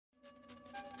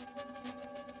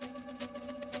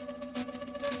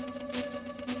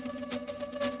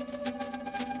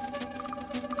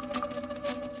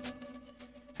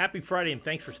Happy Friday, and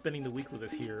thanks for spending the week with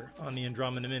us here on the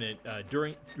Andromeda Minute.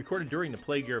 Recorded during the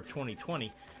plague year of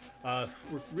 2020, we're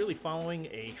really following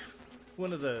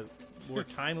one of the more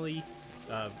timely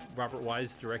Robert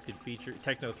Wise directed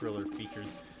techno thriller features,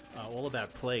 all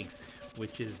about plagues,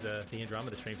 which is the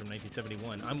Andromeda Strain from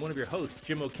 1971. I'm one of your hosts,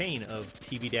 Jim O'Kane of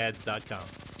TVDads.com.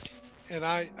 And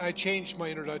I change my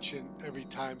introduction every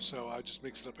time, so I'll just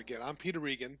mix it up again. I'm Peter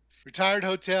Regan, retired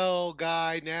hotel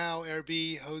guy, now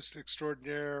Airbnb host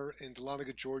extraordinaire in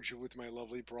Dahlonega, Georgia, with my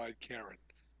lovely bride, Karen.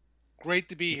 Great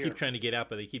to be here. You keep trying to get out,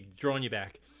 but they keep drawing you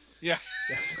back. Yeah.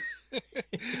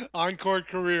 Encore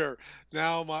career.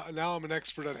 Now I'm an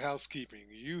expert at housekeeping.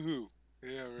 Yoo-hoo. Yeah,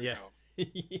 there we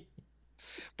go.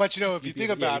 But if you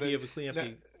think about it,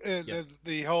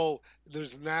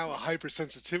 there's now a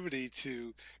hypersensitivity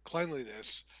to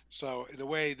cleanliness. So in a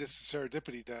way, this is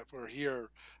serendipity that we're here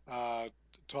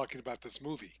talking about this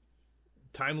movie.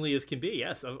 Timely as can be,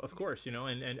 yes, of course.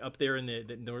 And up there in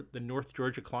the North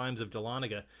Georgia climes of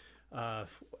Dahlonega,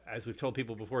 as we've told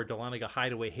people before,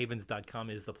 DahlonegAHideawayHavens.com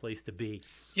is the place to be.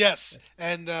 Yes,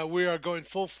 and we are going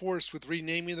full force with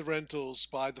renaming the rentals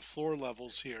by the floor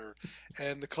levels here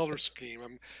and the color scheme.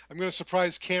 I'm going to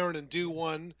surprise Karen and do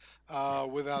one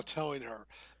without telling her.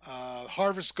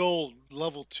 Harvest Gold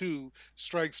level 2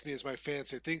 strikes me as my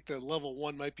fancy. I think the level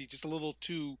 1 might be just a little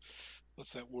too,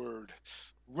 what's that word?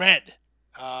 Red.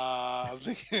 I'm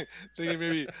thinking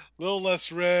maybe a little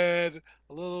less red,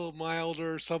 a little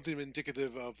milder, something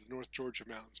indicative of the North Georgia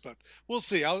mountains. But we'll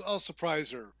see. I'll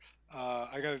surprise her.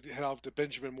 I got to head off to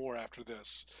Benjamin Moore after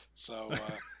this. So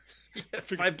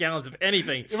 5 gallons of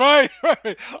anything. Right.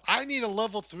 I need a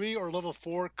level 3 or level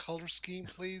 4 color scheme,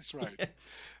 please. Right. Yes.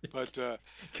 But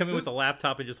come in with a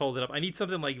laptop and just hold it up. I need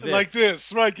something like this. Like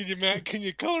this, right? Can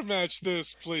you color match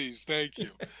this, please? Thank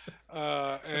you.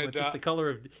 And the color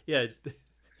of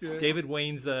David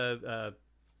Wayne's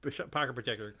pocket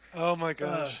protector. Oh my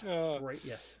gosh! Right,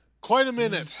 yeah. Quite a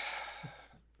minute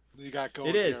you got going.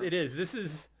 It is. Here. It is. This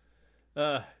is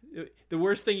the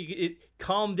worst thing.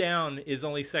 Calm down is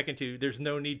only second to. There's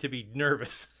no need to be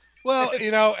nervous. Well,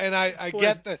 and I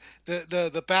get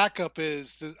the backup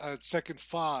is second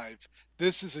 5.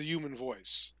 This is a human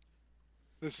voice.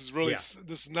 This is really This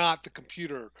is not the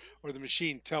computer or the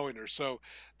machine telling her. So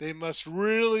they must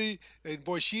really, and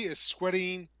boy, she is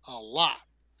sweating a lot.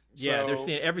 Yeah, they're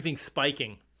seeing everything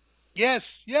spiking.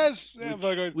 Yes.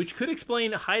 Which could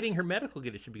explain hiding her medical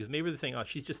condition, because maybe they're saying, oh,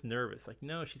 she's just nervous. Like,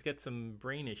 no, she's got some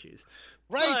brain issues.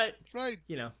 Right.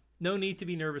 No need to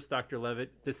be nervous, Dr. Levitt.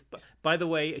 By the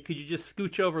way, could you just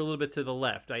scooch over a little bit to the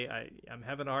left? I'm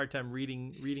having a hard time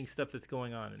reading stuff that's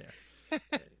going on in there.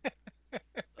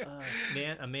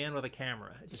 A man with a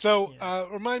camera.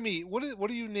 Remind me, what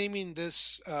are you naming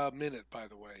this minute, by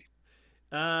the way?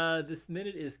 This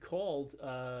minute is called,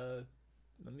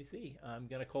 let me see. I'm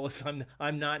going to call this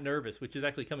I'm Not Nervous, which is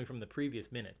actually coming from the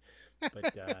previous minute.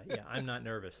 But I'm not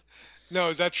nervous. No,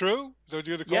 is that true? Is that what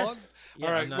you're going to call it? Yeah,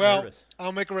 all right. I'm not well, nervous.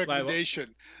 I'll make a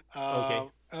recommendation. Okay.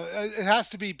 It has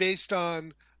to be based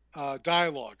on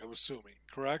dialogue, I'm assuming,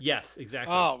 correct? Yes,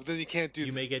 exactly. Oh, then you can't do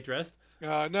You may get dressed?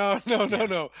 No.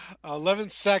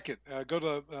 11th second. Go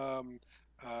to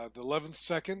the 11th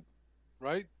second,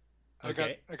 right?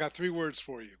 Okay. I got 3 words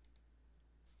for you.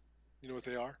 You know what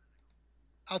they are?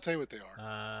 I'll tell you what they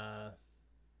are.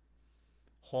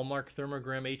 Hallmark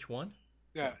Thermogram H1?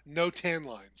 Yeah, no tan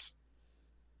lines.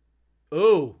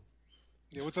 Oh.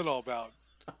 Yeah, what's that all about?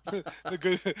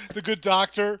 the good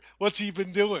doctor. What's he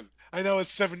been doing? I know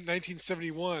it's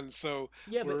 1971, so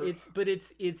yeah, but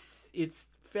it's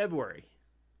February.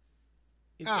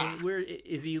 Where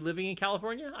is he living in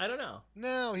California? I don't know.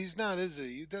 No, he's not, is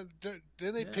he?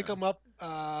 Didn't they pick him up?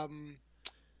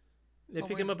 They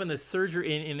pick him up in the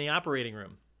surgery in the operating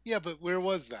room. Yeah, but where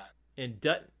was that? In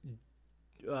Dutton.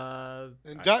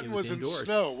 And Dutton was in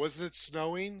snow, wasn't it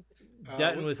snowing?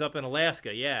 Dutton was up in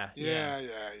Alaska. Yeah.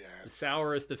 The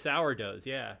sourest of sourdoughs.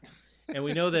 Yeah, and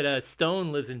we know that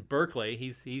Stone lives in Berkeley.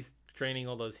 He's training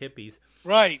all those hippies.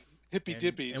 Right. Hippy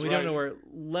dippies, and we don't know where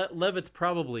Levitt's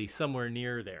probably somewhere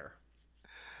near there.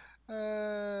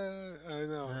 I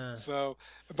know. So,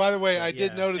 by the way, I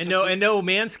did notice, and no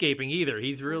manscaping either.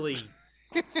 He's really,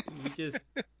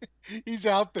 he's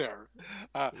out there.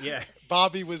 Yeah.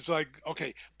 Bobby was like,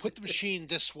 "Okay, put the machine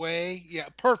this way." Yeah,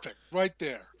 perfect, right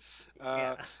there.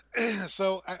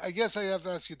 So I guess I have to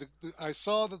ask you. I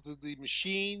saw that the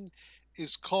machine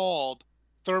is called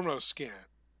Thermoscan.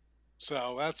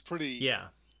 So that's pretty. Yeah.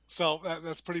 So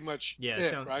that's pretty much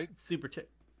it, right? Super.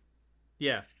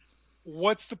 Yeah.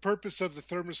 What's the purpose of the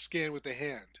Thermoscan with the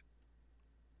hand?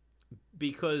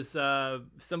 because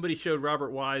somebody showed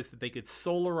Robert Wise that they could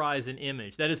solarize an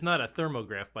image. That is not a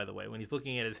thermograph, by the way. When he's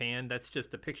looking at his hand, that's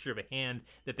just a picture of a hand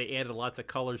that they added lots of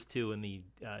colors to in the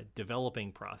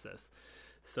developing process.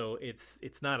 So it's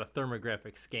not a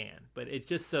thermographic scan, but it's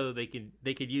just so they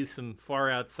could use some far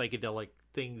out psychedelic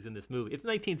things in this movie. It's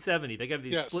 1970. They got to do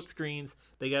Yes. split screens.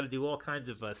 They got to do all kinds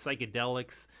of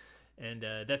psychedelics, and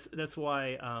that's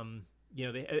why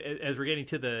as we're getting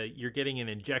to you're getting an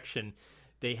injection.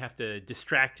 They have to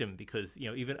distract him because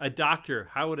even a doctor.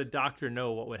 How would a doctor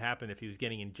know what would happen if he was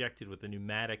getting injected with a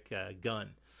pneumatic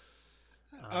gun?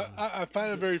 I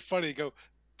find it very funny. Go,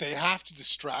 they have to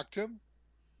distract him.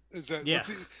 Is that Yeah,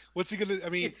 what's he gonna? I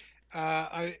mean,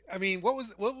 it's I mean, what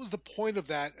was the point of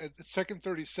that at the second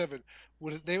 37?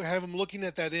 Would they have him looking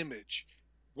at that image?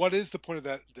 What is the point of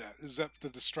that? Is that to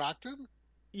distract him?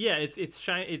 yeah, it's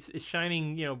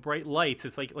shining bright lights.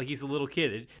 It's like he's a little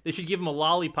kid. They should give him a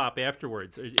lollipop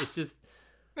afterwards. It's just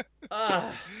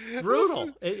ah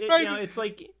brutal. Listen, right? It's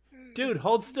like, dude,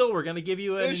 hold still. We're gonna give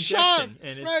you an Sean, injection,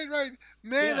 and it's right, right.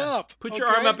 Man yeah. up. Put your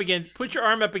arm Okay.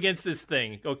 up against this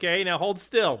thing. Okay, now hold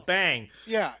still. Bang.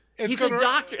 Yeah, it's He's a gonna.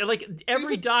 doctor. Like He's a,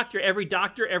 every doctor,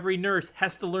 every nurse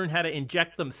has to learn how to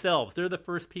inject themselves. They're the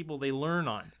first people they learn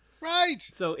on. right.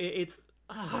 So it's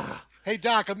ah Hey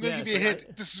Doc, I'm gonna yeah. give It's you a like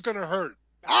hint. This is gonna hurt.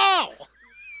 Ow!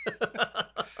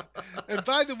 And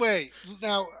by the way,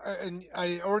 now, and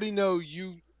I already know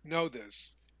you know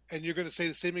this, and you're gonna say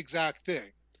the same exact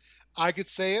thing. I could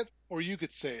say it, or you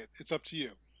could say it. It's up to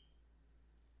you.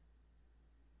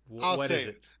 I'll what say is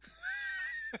it?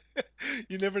 it.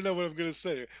 You never know what I'm gonna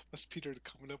say. What's Peter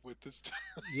coming up with this time?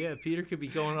 Yeah, Peter could be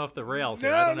going off the rails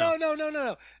here. I No, don't know. no, no, no,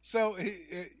 no. So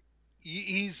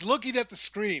he's looking at the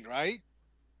screen, right?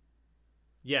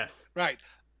 Yes. Right.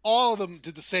 All of them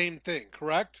did the same thing,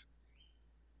 correct?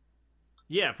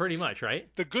 Yeah, pretty much,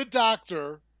 right? The good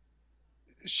doctor,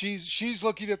 she's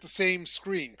looking at the same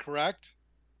screen, correct?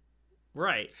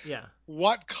 Right. Yeah.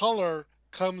 What color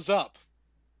comes up?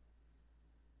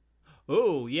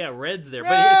 Oh, yeah, red's there,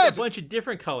 but it's a Red. bunch of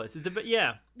different colors.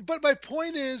 Yeah. But my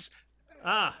point is,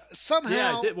 Ah. Yeah.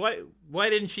 somehow. Why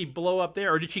didn't she blow up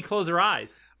there, or did she close her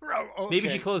eyes? Oh, Maybe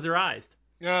she okay. closed her eyes.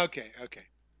 Okay. Okay.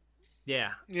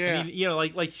 Yeah. Yeah. I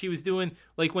mean, like she was doing,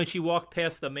 like when she walked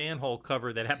past the manhole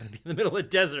cover that happened to be in the middle of the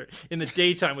desert in the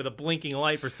daytime with a blinking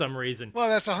light for some reason. Well,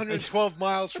 that's 112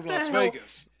 miles from What the Las hell?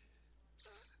 Vegas.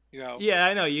 You know. Yeah,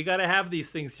 I know. You got to have these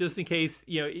things just in case.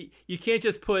 You can't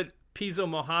just put Pizzo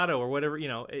Mojado or whatever.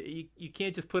 You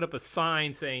can't just put up a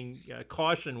sign saying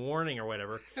caution, warning, or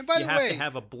whatever. And by You the have way, to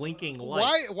have a blinking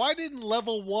light. why didn't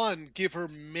level 1 give her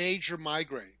major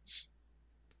migraines?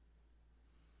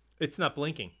 It's not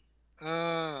blinking.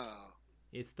 Ah.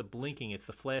 It's the blinking. It's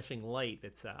the flashing light.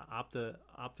 It's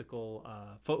optical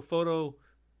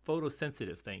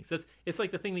photosensitive things. It's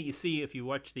like the thing that you see if you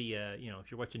watch if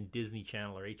you're watching Disney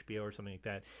Channel or HBO or something like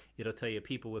that. It'll tell you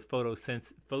people with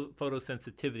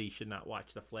photosensitivity should not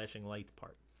watch the flashing light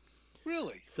part.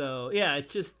 Really? So yeah,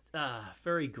 it's just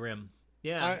very grim.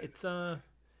 Yeah, I it's I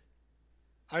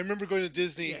remember going to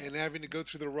Disney yeah. and having to go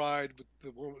through the ride with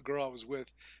the girl I was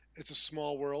with. It's a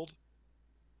small world.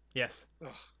 Yes. Ugh.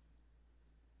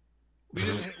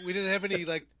 We didn't have any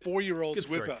like 4-year-olds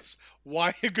Good with story. us.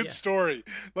 Why a good Yeah. story?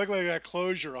 Like I got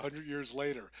closure 100 years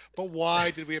later. But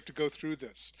why did we have to go through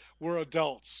this? We're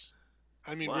adults.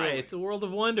 I mean, Why? really. It's a world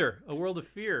of wonder, a world of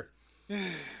fear.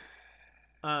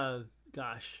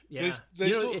 Gosh, yeah.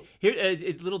 They still. Here,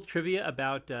 little trivia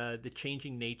about the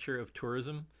changing nature of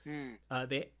tourism. Hmm.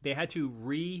 They had to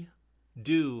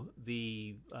redo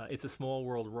the "It's a Small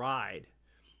World" ride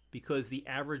because the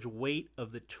average weight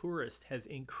of the tourist has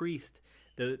increased.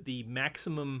 The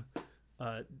maximum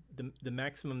the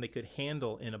maximum they could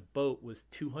handle in a boat was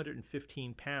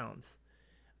 215 pounds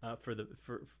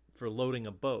for loading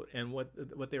a boat. And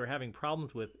what they were having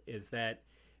problems with is that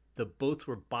the boats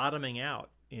were bottoming out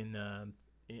in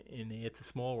It's a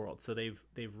Small World. So they've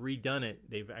redone it.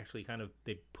 They've actually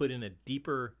they put in a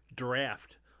deeper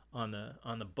draft on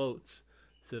the boats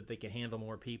so that they can handle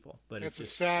more people. But That's a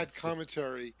it's sad just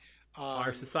commentary on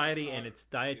our society and its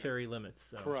yeah, dietary limits.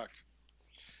 So. correct.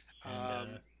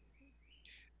 And,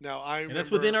 Now I and remember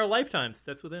that's within our lifetimes.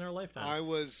 That's within our lifetimes. I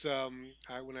was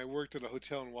when I worked at a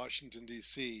hotel in Washington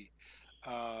D.C.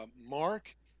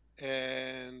 Mark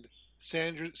and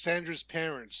Sandra's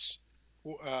parents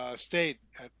stayed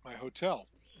at my hotel.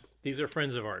 These are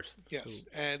friends of ours. Yes,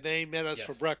 and they met us Yes.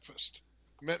 for breakfast.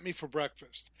 Met me for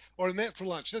breakfast, or they met for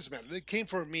lunch. Doesn't matter. They came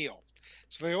for a meal,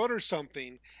 so they order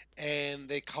something, and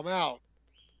they come out,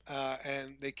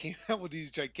 and they came out with these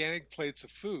gigantic plates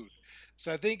of food.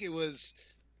 So I think it was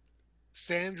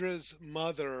Sandra's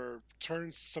mother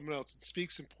turns to someone else and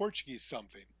speaks in Portuguese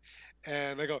something.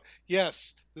 And I go,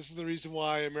 yes, this is the reason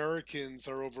why Americans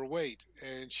are overweight.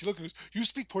 And she looked and goes, you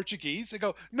speak Portuguese? I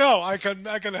go, no, I can,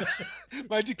 my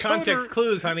decoder, Context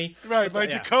clues, honey. right, That's my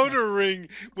yeah. decoder ring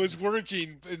was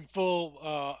working in full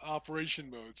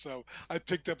operation mode. So I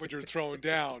picked up what you're throwing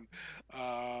down.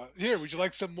 Here, would you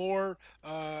like some more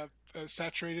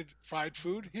saturated fried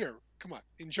food? Here, come on,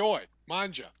 enjoy,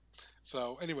 manja.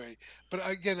 So anyway, but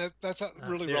again, that's not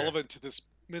really There. relevant to this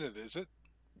minute, is it?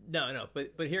 No, no,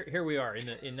 but here we are in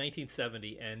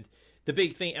 1970, and the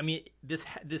big thing. I mean, this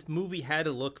movie had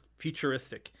to look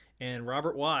futuristic, and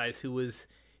Robert Wise, who was,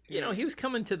 Yeah. he was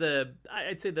coming to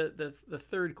I'd say the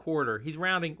third quarter. He's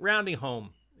rounding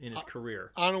home in his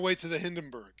career. On the way to the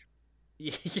Hindenburg.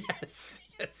 Yes,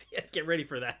 yes, yeah. Get ready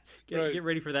for that. Right. Get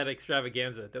ready for that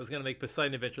extravaganza that was going to make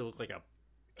Poseidon Adventure look like a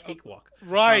cakewalk.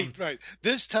 Right, right.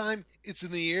 This time it's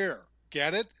in the air.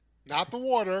 Get it? Not the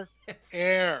water,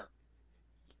 air.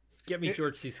 Get me It,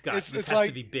 George C. Scott. it's This it's has like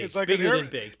to be big, it's like bigger than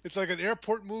big. it's like an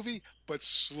airport movie, but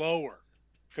slower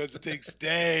because it takes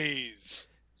days.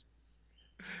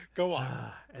 Go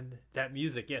on. And that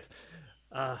music, yes.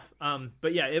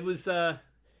 But yeah, it was.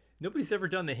 Nobody's ever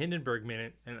done the Hindenburg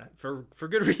minute, and for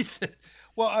good reason.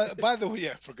 Well, by the way,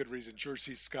 yeah, for good reason. George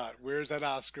C. Scott, where's that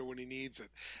Oscar when he needs it?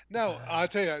 No, I'll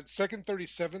tell you, second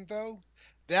 37 though,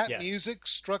 that Yes. music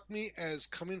struck me as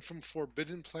coming from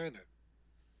Forbidden Planet.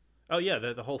 Oh yeah,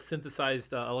 the whole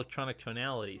synthesized electronic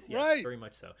tonalities. Yes, Right. very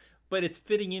much so. But it's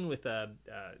fitting in with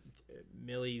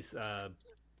Millie's the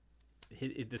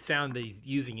sound that he's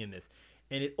using in this,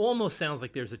 and it almost sounds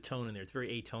like there's a tone in there. It's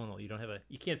very atonal. You don't have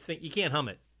you can't sing, you can't hum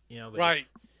it. But Right.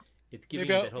 it's giving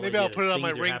Maybe you I'll, that whole maybe idea I'll that put it on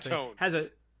my things are happening.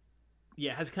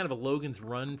 ringtone. Has kind of a Logan's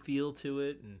Run feel to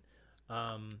it, and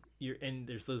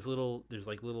there's little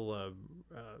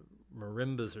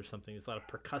marimbas or something. There's a lot of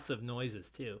percussive noises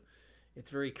too. It's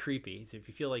very creepy. So if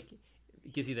you feel like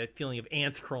it gives you that feeling of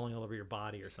ants crawling all over your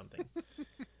body or something.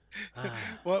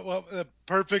 Well,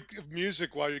 perfect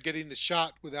music while you're getting the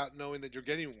shot without knowing that you're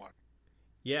getting one.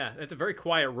 Yeah, that's a very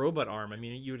quiet robot arm. I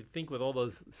mean, you would think with all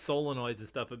those solenoids and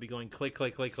stuff, it'd be going click,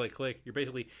 click, click, click, click. You're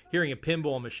basically hearing a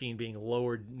pinball machine being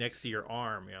lowered next to your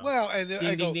arm. Well, and Ding, I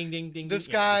ding, go, ding, ding, ding, this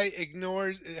ding. guy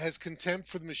has contempt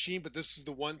for the machine, but this is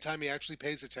the one time he actually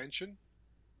pays attention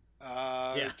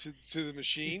Yeah. to the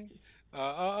machine.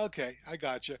 Okay, I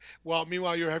gotcha. Well,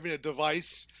 meanwhile, you're having a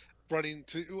device running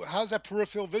to. How's that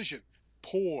peripheral vision?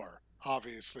 Poor,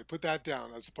 obviously. Put that down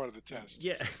as a part of the test.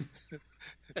 Yeah.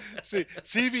 See,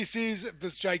 CVC's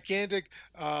this gigantic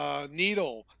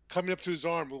needle coming up to his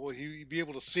arm. Will he be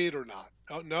able to see it or not?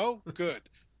 Oh, no? Good.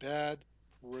 Bad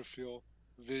peripheral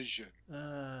vision.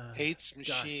 Hates Gosh.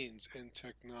 machines and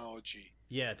technology.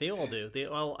 Yeah, they all do.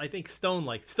 I think Stone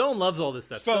loves all this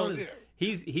stuff. Stone, Stone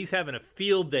is he's having a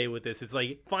field day with this. It's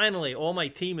like finally all my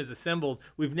team is assembled.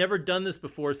 We've never done this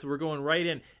before, so we're going right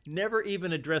in. Never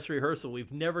even a dress rehearsal.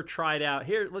 We've never tried out.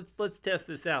 Here, let's test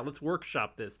this out. Let's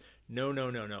workshop this. No.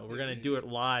 We're gonna do it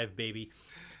live, baby.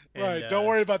 And, Right. Don't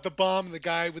worry about the bomb. The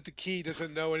guy with the key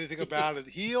doesn't know anything about it.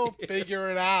 He'll figure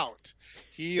it out.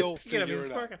 He'll figure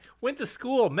it out. Went to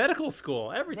school, medical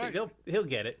school, everything. Right. He'll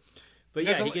get it. But He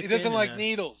yeah, doesn't, gets he doesn't in like and,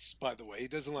 needles, by the way. He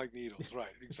doesn't like needles. Right.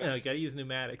 you Exactly. got to use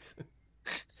pneumatics.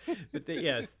 But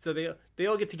so they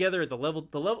all get together at the level.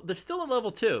 They're still on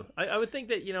level 2. I would think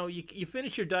that you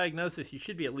finish your diagnosis, you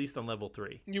should be at least on level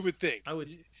 3. You would think. I would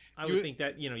think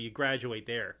that you graduate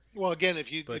there. Well, again,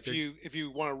 if you But if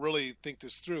you want to really think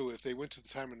this through, if they went to the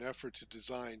time and effort to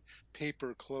design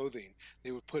paper clothing,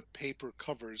 they would put paper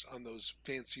covers on those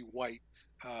fancy white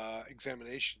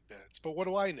examination beds. But what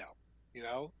do I know?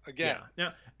 Again.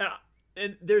 Yeah. Now,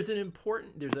 and there's an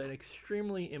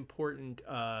extremely important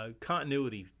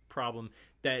continuity problem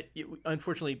that,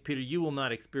 unfortunately, Peter, you will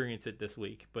not experience it this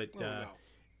week. But No.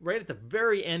 right at the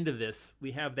very end of this,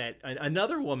 we have that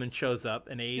another woman shows up,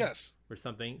 an aide Yes. or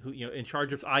something, who in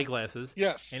charge of eyeglasses.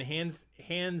 Yes. And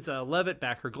hands Levitt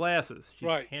back her glasses. She's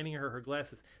Right. handing her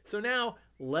glasses. So now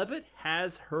Levitt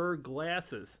has her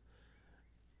glasses.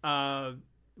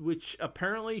 Which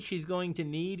apparently she's going to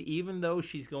need, even though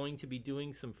she's going to be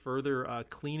doing some further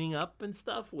cleaning up and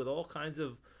stuff with all kinds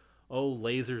of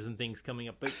lasers and things coming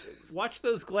up. But watch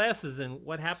those glasses and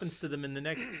what happens to them in the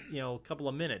next couple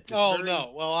of minutes. It's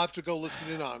No. Well, I'll have to go listen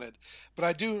in on it. But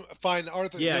I do find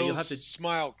Arthur Hill's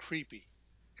smile creepy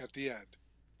at the end.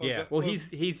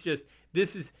 He's just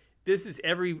this is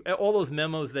all those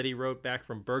memos that he wrote back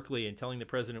from Berkeley and telling the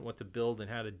president what to build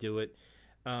and how to do it.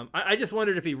 I just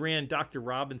wondered if he ran Dr.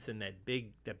 Robinson, that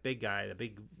big guy, the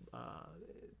big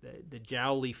the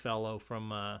jowly fellow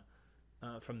from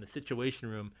from the Situation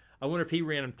Room. I wonder if he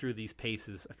ran him through these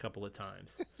paces a couple of times.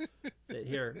 That,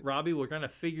 here, Robbie, we're going to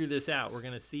figure this out. We're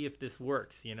going to see if this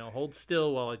works. Hold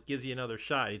still while it gives you another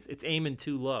shot. It's aiming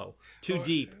too low, too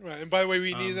deep. Right. And by the way,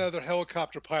 we need another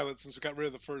helicopter pilot since we got rid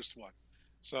of the first one.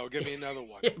 So give me another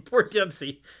one. Yeah, poor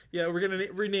Dempsey. Yeah, we're gonna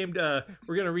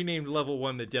rename level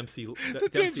 1 the Dempsey. The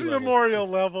Dempsey Memorial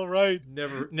level, right?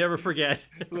 Never forget.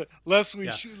 Lest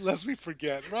we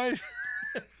forget, right?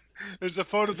 There's a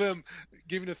photo of them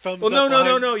giving a thumbs up.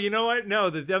 Well, no. You know what?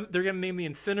 No, they're gonna name the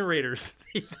incinerators.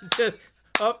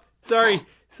 Oh, sorry.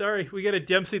 We gotta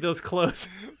Dempsey those clothes.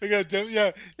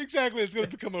 Yeah, exactly. It's gonna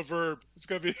become a verb. It's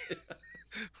gonna be.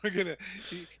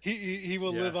 He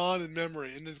will live on in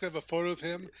memory, and there's gonna have a photo of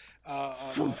him, a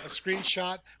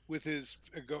screenshot with his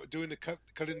doing the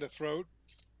cut in the throat.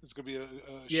 It's gonna be a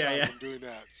shot of him doing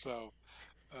that. So.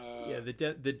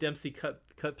 The Dempsey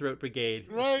Cutthroat Brigade.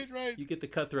 Right. You get the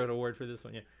Cutthroat Award for this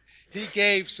one, yeah. He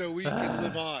gave so we can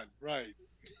live on, right?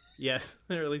 Yes,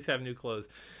 or at least have new clothes.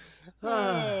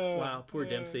 Wow, poor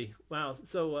Dempsey. Wow.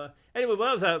 So anyway,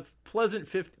 that was a pleasant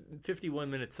 51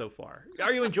 minutes so far.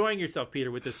 Are you enjoying yourself,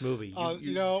 Peter, with this movie?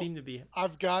 You seem to be.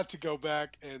 I've got to go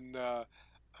back and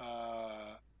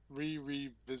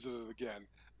revisit it again.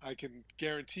 I can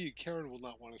guarantee you, Karen will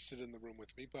not want to sit in the room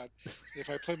with me. But if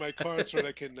I play my cards right,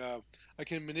 I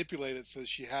can manipulate it so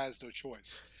she has no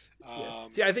choice.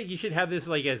 See, I think you should have this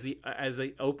like as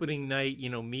the opening night,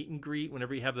 meet and greet.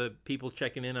 Whenever you have the people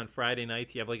checking in on Friday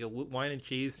nights, you have like a wine and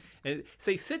cheese, and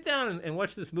say, sit down and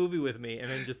watch this movie with me,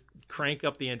 and then just crank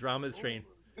up the Andromeda Strain.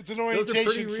 It's an orientation film. Those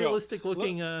are pretty film. realistic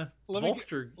looking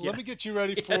vulture. Let me get you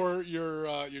ready for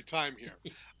your time here.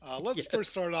 Let's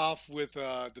first start off with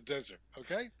the desert,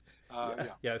 okay?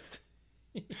 Yes.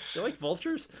 You like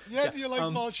vultures? Yeah, do you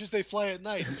like vultures? They fly at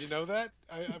night. Did you know that?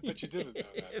 I bet you didn't know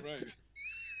that, right?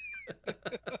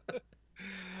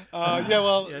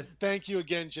 Thank you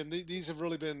again, Jim. These have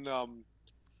really been,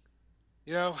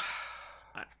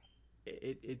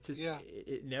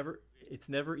 it's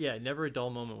never a dull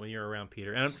moment when you're around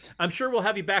Peter, and I'm sure we'll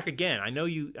have you back again. I know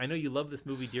you love this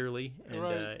movie dearly, and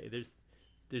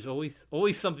there's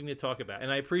always something to talk about,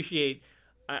 and I appreciate.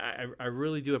 I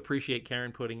really do appreciate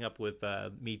Karen putting up with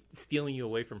me stealing you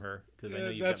away from her, because I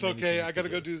know that's okay. I got to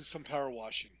go do some power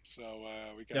washing, so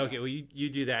we got. Okay, well you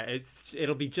do that.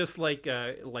 It'll be just like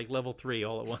level 3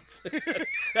 all at once.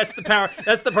 That's the power.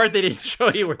 That's the part they didn't show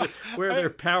you where they're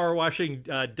power washing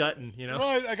Dutton.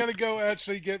 Right. I got to go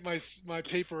actually get my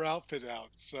paper outfit out.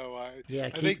 So I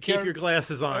think keep your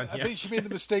glasses on. I think she made the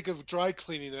mistake of dry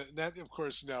cleaning it, and that, of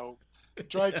course, no.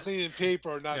 Dry clean and paper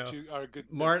are not are good.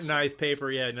 Martinized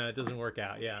paper, it doesn't work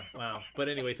out. Yeah, wow. But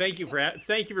anyway, thank you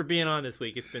for being on this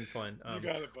week. It's been fun. You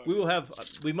got it, buddy.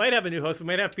 We might have a new host. We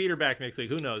might have Peter back next week.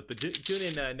 Who knows? But tune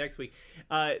in next week.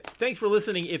 Thanks for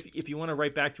listening. If you want to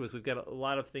write back to us, we've got a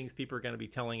lot of things people are going to be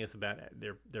telling us about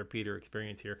their Peter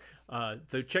experience here.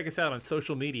 So check us out on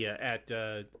social media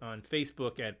on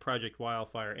Facebook at Project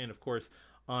Wildfire, and of course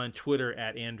on Twitter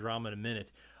at Andromeda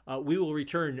Minute. We will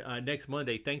return next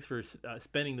Monday. Thanks for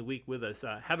spending the week with us.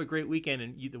 Have a great weekend,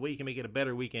 and the way you can make it a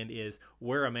better weekend is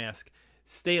wear a mask,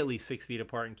 stay at least 6 feet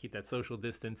apart, and keep that social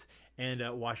distance, and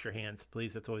wash your hands,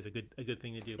 please. That's always a good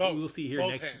thing to do. Both. We will see you here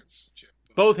both next. Hands, Jim.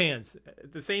 Both hands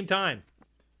at the same time.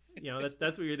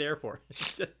 That's what you're there for.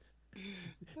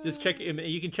 Just check.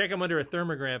 You can check them under a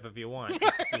thermograph if you want.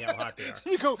 See how hot they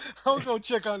are. I'll go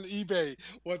check on eBay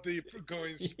what the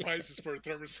prices for a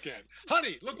thermoscan.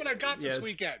 Honey, look what I got this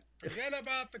weekend. Forget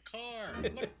about the car.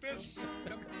 Look this.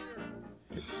 Come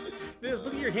here.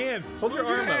 Look at your hand. Hold your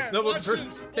arm up. No, Watch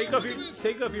first, this.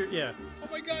 take off your. Yeah. Oh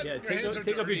my God. Yeah. Your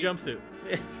Take off your jumpsuit.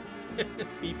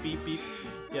 Beep beep beep.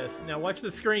 Yes. Now watch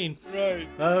the screen. Right.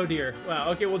 Oh dear.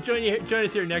 Wow. Okay. Well, join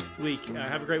us here next week.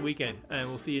 Have a great weekend, and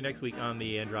we'll see you next week on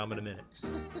the Andromeda Minute.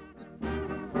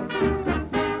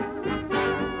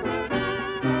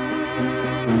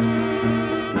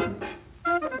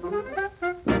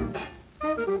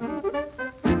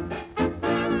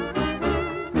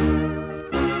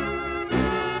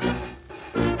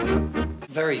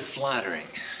 Very flattering.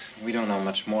 We don't know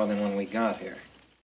much more than when we got here.